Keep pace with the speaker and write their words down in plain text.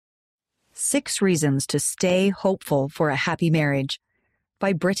6 Reasons to Stay Hopeful for a Happy Marriage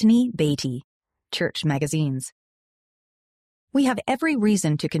by Brittany Beatty, Church Magazines. We have every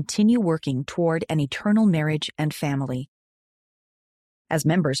reason to continue working toward an eternal marriage and family. As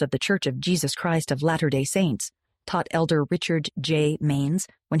members of the Church of Jesus Christ of Latter-day Saints, taught Elder Richard J. Maines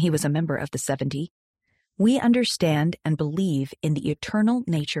when he was a member of the 70, we understand and believe in the eternal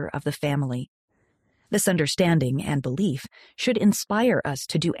nature of the family. This understanding and belief should inspire us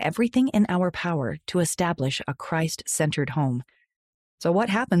to do everything in our power to establish a Christ-centered home. So what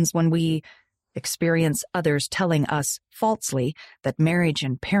happens when we experience others telling us falsely that marriage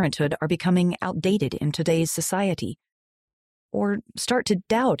and parenthood are becoming outdated in today's society? Or start to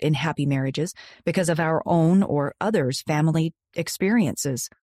doubt in happy marriages because of our own or others' family experiences?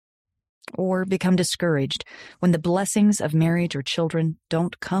 Or become discouraged when the blessings of marriage or children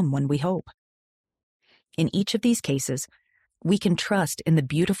don't come when we hope? In each of these cases, we can trust in the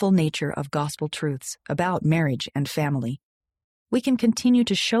beautiful nature of gospel truths about marriage and family. We can continue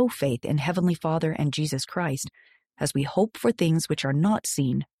to show faith in Heavenly Father and Jesus Christ as we hope for things which are not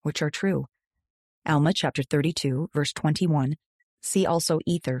seen, which are true. Alma chapter 32, verse 21. See also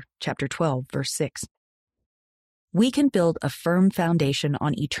Ether chapter 12, verse 6. We can build a firm foundation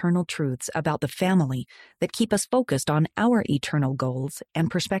on eternal truths about the family that keep us focused on our eternal goals and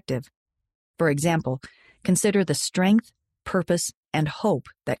perspective. For example, consider the strength, purpose, and hope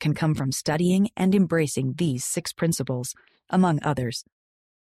that can come from studying and embracing these 6 principles, among others.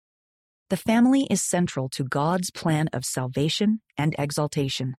 The family is central to God's plan of salvation and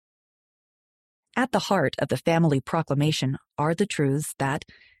exaltation. At the heart of the family proclamation are the truths that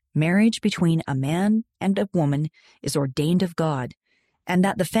marriage between a man and a woman is ordained of God, and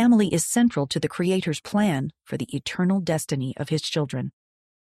that the family is central to the Creator's plan for the eternal destiny of His children.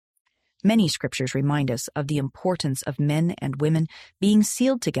 Many scriptures remind us of the importance of men and women being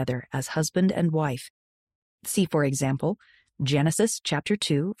sealed together as husband and wife. See, for example, Genesis chapter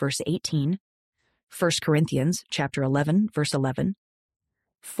 2, verse 18, 1 Corinthians chapter 11, verse 11,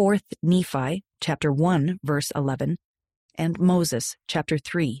 4th Nephi chapter 1, verse 11, and Moses chapter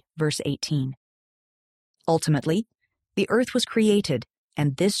 3, verse 18. Ultimately, the earth was created,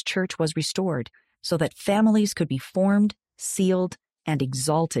 and this church was restored so that families could be formed, sealed, and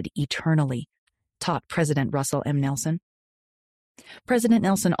exalted eternally, taught President Russell M. Nelson. President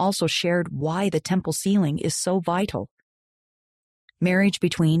Nelson also shared why the temple sealing is so vital. Marriage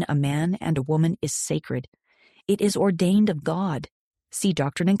between a man and a woman is sacred. It is ordained of God. See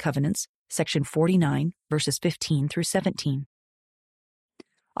Doctrine and Covenants, section 49, verses 15 through 17.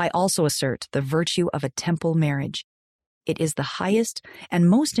 I also assert the virtue of a temple marriage. It is the highest and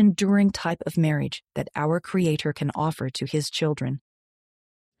most enduring type of marriage that our Creator can offer to His children.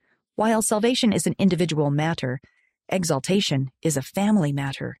 While salvation is an individual matter, exaltation is a family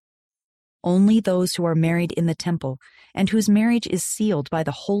matter. Only those who are married in the temple and whose marriage is sealed by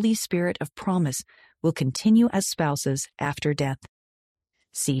the Holy Spirit of promise will continue as spouses after death.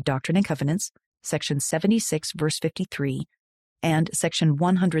 See Doctrine and Covenants, section 76, verse 53, and section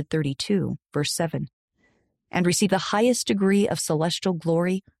 132, verse 7, and receive the highest degree of celestial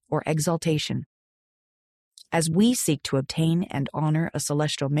glory or exaltation. As we seek to obtain and honor a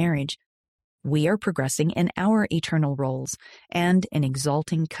celestial marriage, we are progressing in our eternal roles and in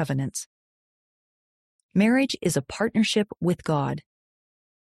exalting covenants. Marriage is a partnership with God.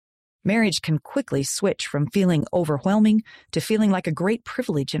 Marriage can quickly switch from feeling overwhelming to feeling like a great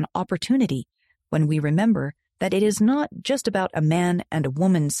privilege and opportunity when we remember that it is not just about a man and a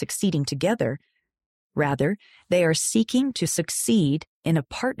woman succeeding together. Rather, they are seeking to succeed in a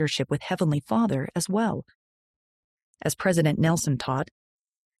partnership with Heavenly Father as well. As President Nelson taught,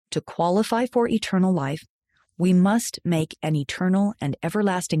 to qualify for eternal life, we must make an eternal and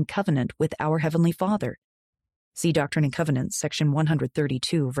everlasting covenant with our Heavenly Father. See Doctrine and Covenants, section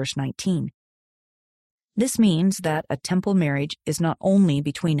 132, verse 19. This means that a temple marriage is not only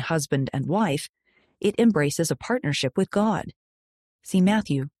between husband and wife, it embraces a partnership with God. See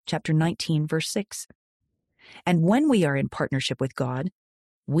Matthew chapter 19, verse 6. And when we are in partnership with God,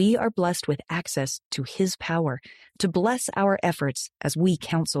 we are blessed with access to His power to bless our efforts as we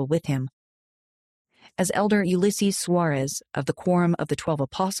counsel with Him. As Elder Ulysses Suarez of the Quorum of the 12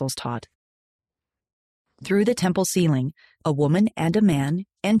 Apostles taught, through the temple sealing, a woman and a man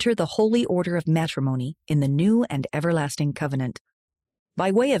enter the holy order of matrimony in the new and everlasting covenant.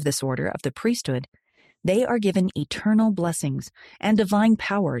 By way of this order of the priesthood, they are given eternal blessings and divine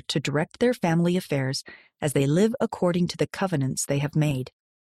power to direct their family affairs as they live according to the covenants they have made.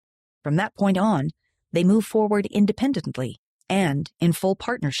 From that point on, they move forward independently and in full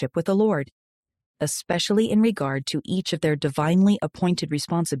partnership with the Lord. especially in regard to each of their divinely appointed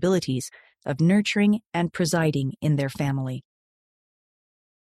responsibilities of nurturing and presiding in their family.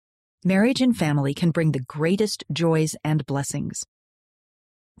 Marriage and family can bring the greatest joys and blessings.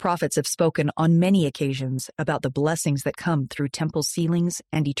 Prophets have spoken on many occasions about the blessings that come through temple ceilings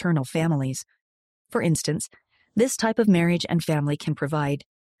and eternal families. For instance, this type of marriage and family can provide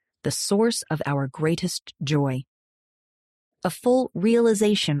the source of our greatest joy, a full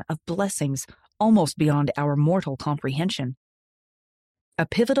realization of blessings almost beyond our mortal comprehension, a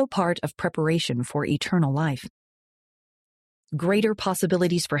pivotal part of preparation for eternal life, greater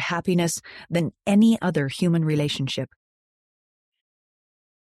possibilities for happiness than any other human relationship,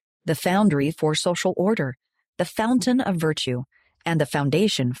 the foundry for social order, the fountain of virtue, and the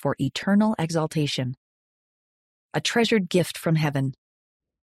foundation for eternal exaltation, a treasured gift from heaven,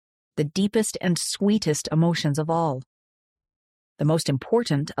 the deepest and sweetest emotions of all, the most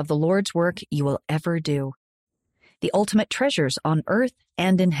important of the Lord's work you will ever do, the ultimate treasures on earth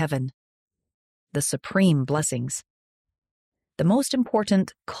and in heaven, the supreme blessings, the most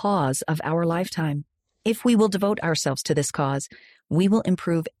important cause of our lifetime. If we will devote ourselves to this cause, we will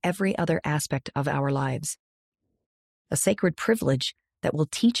improve every other aspect of our lives. A sacred privilege that will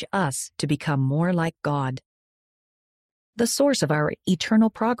teach us to become more like God. The source of our eternal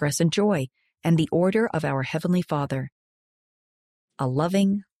progress and joy, and the order of our Heavenly Father. A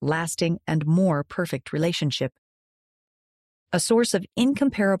loving, lasting, and more perfect relationship. A source of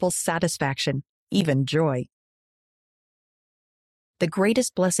incomparable satisfaction, even joy. The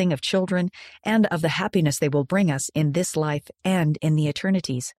greatest blessing of children and of the happiness they will bring us in this life and in the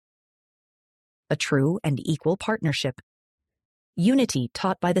eternities. A true and equal partnership. Unity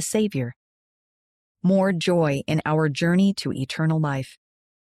taught by the Savior. More joy in our journey to eternal life.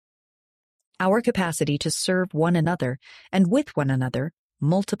 Our capacity to serve one another and with one another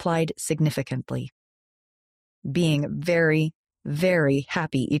multiplied significantly. Being very, very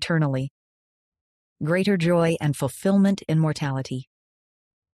happy eternally. Greater joy and fulfillment in mortality.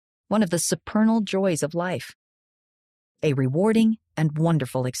 One of the supernal joys of life. A rewarding and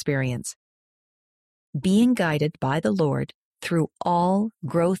wonderful experience. Being guided by the Lord through all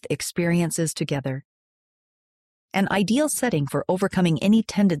growth experiences together. An ideal setting for overcoming any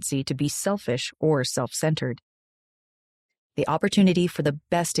tendency to be selfish or self-centered. The opportunity for the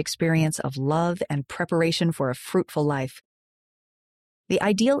best experience of love and preparation for a fruitful life. The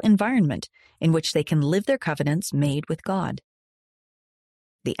ideal environment in which they can live their covenants made with God.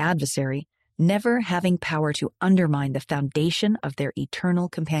 The adversary never having power to undermine the foundation of their eternal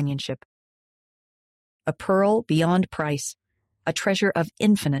companionship. A pearl beyond price, a treasure of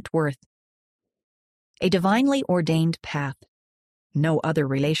infinite worth. A divinely ordained path. No other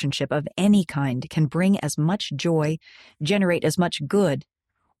relationship of any kind can bring as much joy, generate as much good,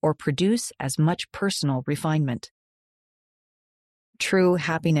 or produce as much personal refinement. True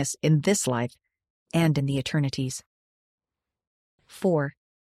happiness in this life and in the eternities. 4.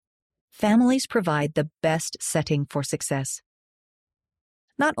 Families provide the best setting for success.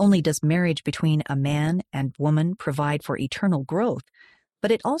 Not only does marriage between a man and woman provide for eternal growth,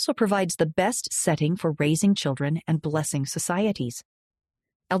 but it also provides the best setting for raising children and blessing societies.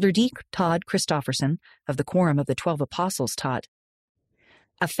 Elder D. Todd Christofferson of the Quorum of the 12 Apostles taught,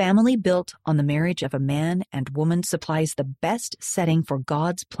 "A family built on the marriage of a man and woman supplies the best setting for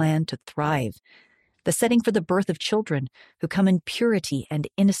God's plan to thrive, the setting for the birth of children who come in purity and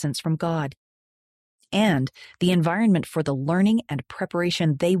innocence from God, and the environment for the learning and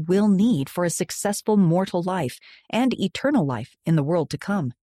preparation they will need for a successful mortal life and eternal life in the world to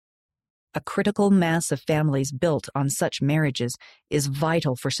come. A critical mass of families built on such marriages is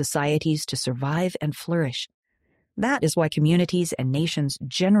vital for societies to survive and flourish. That is why communities and nations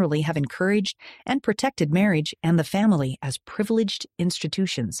generally have encouraged and protected marriage and the family as privileged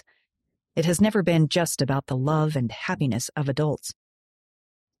institutions. It has never been just about the love and happiness of adults."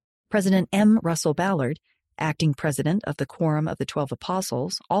 President M. Russell Ballard, acting president of the Quorum of the 12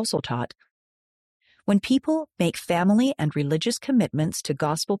 Apostles, also taught, "When people make family and religious commitments to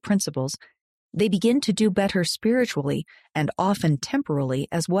gospel principles, they begin to do better spiritually and often temporally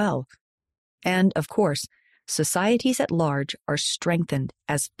as well. And, of course, societies at large are strengthened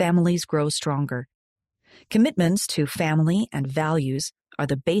as families grow stronger. Commitments to family and values are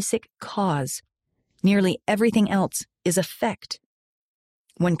the basic cause. Nearly everything else is effect.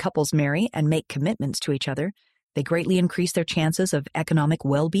 When couples marry and make commitments to each other, they greatly increase their chances of economic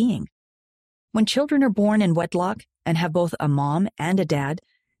well-being. When children are born in wedlock and have both a mom and a dad,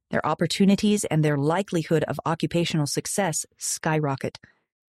 their opportunities and their likelihood of occupational success skyrocket.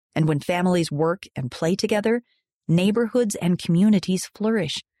 And when families work and play together, neighborhoods and communities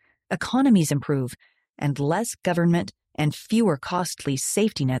flourish, economies improve, and less government and fewer costly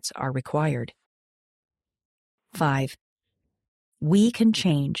safety nets are required. 5. We can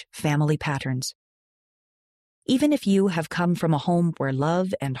change family patterns. Even if you have come from a home where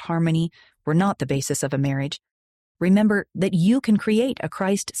love and harmony were not the basis of a marriage, remember that you can create a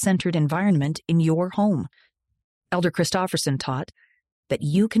Christ-centered environment in your home. Elder Christofferson taught that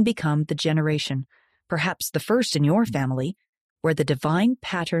you can become the generation, perhaps the first in your family, where the divine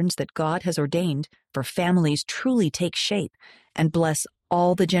patterns that God has ordained for families truly take shape and bless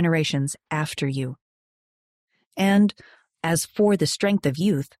all the generations after you. And as for the strength of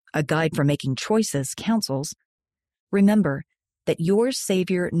youth, a guide for making choices counsels, remember that your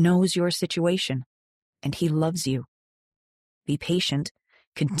Savior knows your situation, and He loves you. Be patient,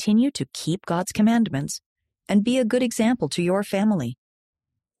 continue to keep God's commandments, and be a good example to your family.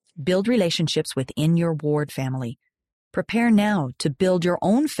 Build relationships within your ward family. Prepare now to build your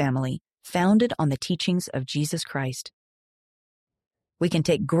own family founded on the teachings of Jesus Christ. We can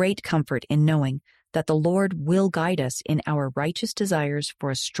take great comfort in knowing that the Lord will guide us in our righteous desires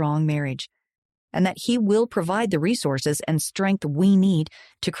for a strong marriage, and that He will provide the resources and strength we need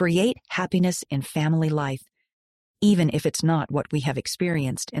to create happiness in family life, even if it's not what we have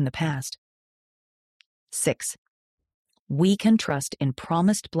experienced in the past. 6. We can trust in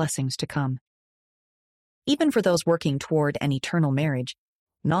promised blessings to come. Even for those working toward an eternal marriage,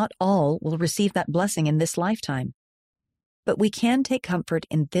 not all will receive that blessing in this lifetime. But we can take comfort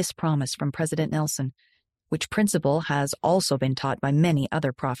in this promise from President Nelson, which principle has also been taught by many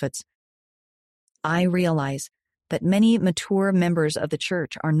other prophets. I realize that many mature members of the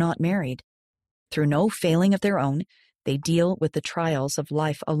church are not married. Through no failing of their own, they deal with the trials of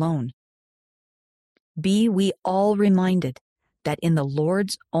life alone. Be we all reminded that in the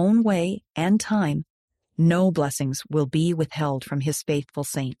Lord's own way and time, no blessings will be withheld from His faithful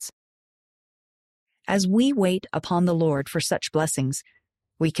saints. As we wait upon the Lord for such blessings,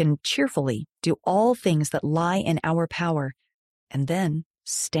 we can cheerfully do all things that lie in our power, and then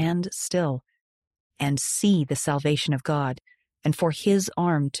stand still and see the salvation of God, and for His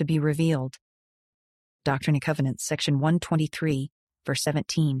arm to be revealed. Doctrine and Covenants, section 123, verse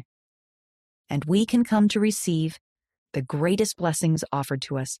 17. And we can come to receive the greatest blessings offered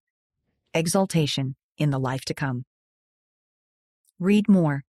to us, exaltation in the life to come. Read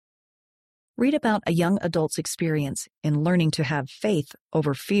more. Read about a young adult's experience in learning to have faith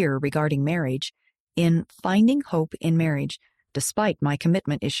over fear regarding marriage in Finding Hope in Marriage Despite My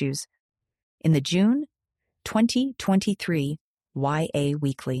Commitment Issues in the June 2023 YA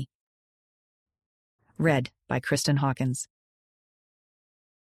Weekly. Read by Kristen Hawkins.